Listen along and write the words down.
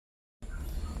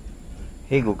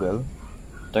Hey Google,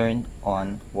 turn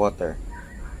on water.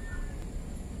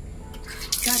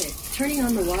 Got it. Turning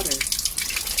on the water.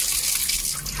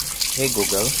 Hey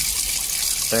Google,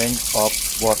 turn off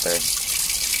water.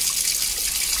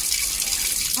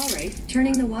 Alright,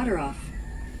 turning the water off.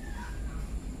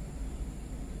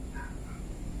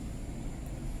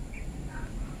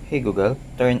 Hey Google,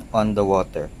 turn on the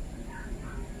water.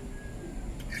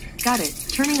 Got it.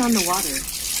 Turning on the water.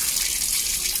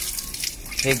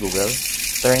 Hey Google,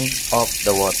 turn off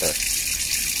the water.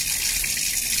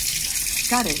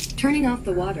 Got it. Turning off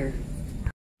the water.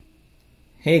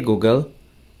 Hey Google,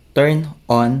 turn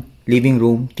on living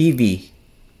room TV.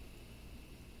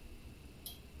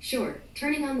 Sure.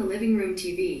 Turning on the living room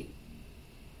TV.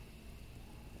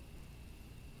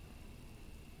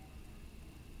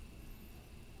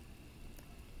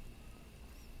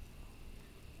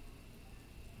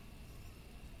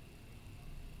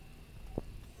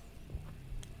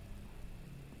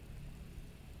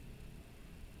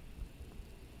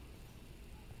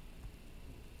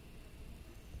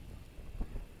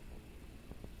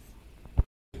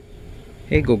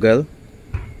 Hey Google,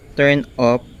 turn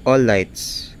off all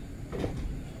lights.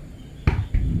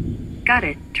 Got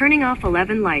it. Turning off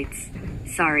 11 lights.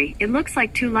 Sorry, it looks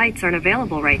like 2 lights aren't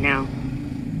available right now.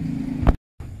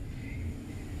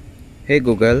 Hey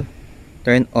Google,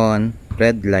 turn on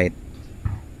red light.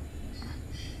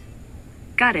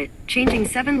 Got it. Changing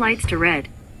 7 lights to red.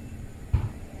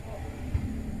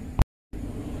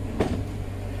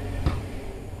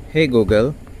 Hey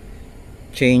Google,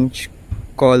 change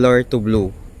color to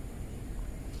blue.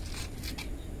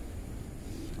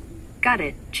 Got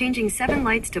it. Changing 7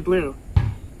 lights to blue.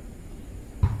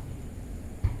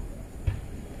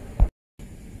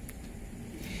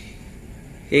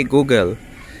 Hey Google,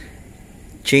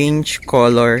 change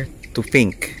color to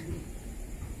pink.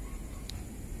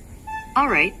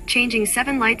 Alright, changing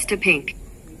 7 lights to pink.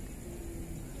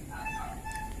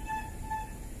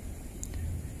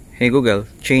 Hey Google,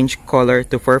 change color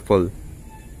to purple.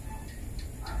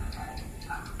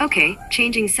 Okay,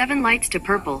 changing 7 lights to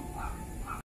purple.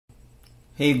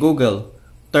 Hey Google,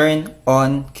 turn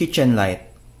on kitchen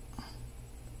light.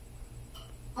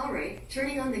 Alright,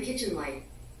 turning on the kitchen light.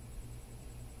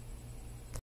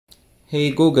 Hey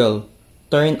Google,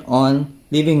 turn on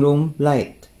living room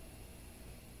light.